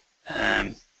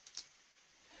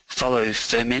 Follow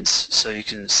ferments, so you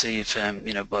can see if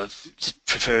by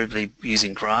preferably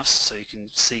using graphs, so you can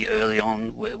see early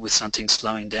on with something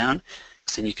slowing down,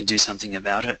 because then you can do something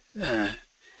about it.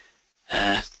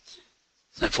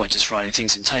 No point just writing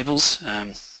things in tables,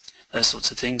 those sorts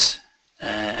of things.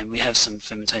 And we have some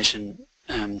fermentation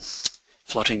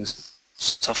plotting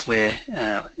software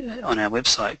on our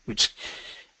website, which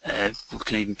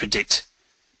can even predict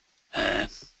how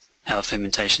a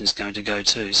fermentation is going to go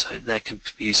too, so that can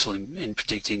be useful in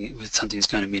predicting if something is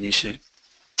going to be an issue.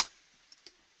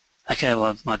 Okay, well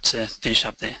I might finish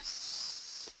up there.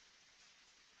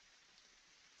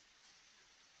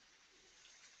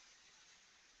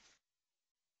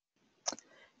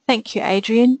 Thank you,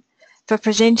 Adrian, for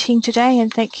presenting today,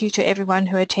 and thank you to everyone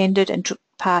who attended and took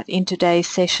part in today's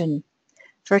session.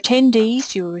 For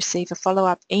attendees, you will receive a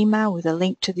follow-up email with a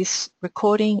link to this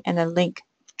recording and a link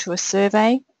to a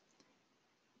survey.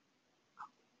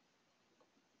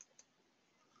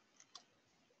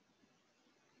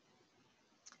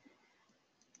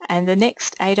 And the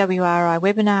next AWRI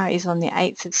webinar is on the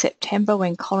 8th of September,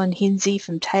 when Colin Hinsey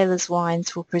from Taylor's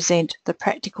Wines will present the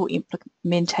practical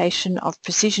implementation of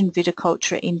precision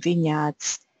viticulture in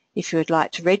vineyards. If you would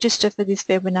like to register for this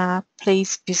webinar,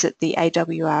 please visit the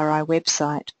AWRI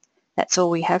website. That's all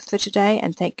we have for today,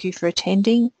 and thank you for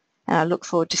attending, and I look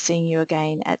forward to seeing you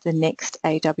again at the next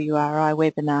AWRI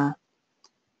webinar.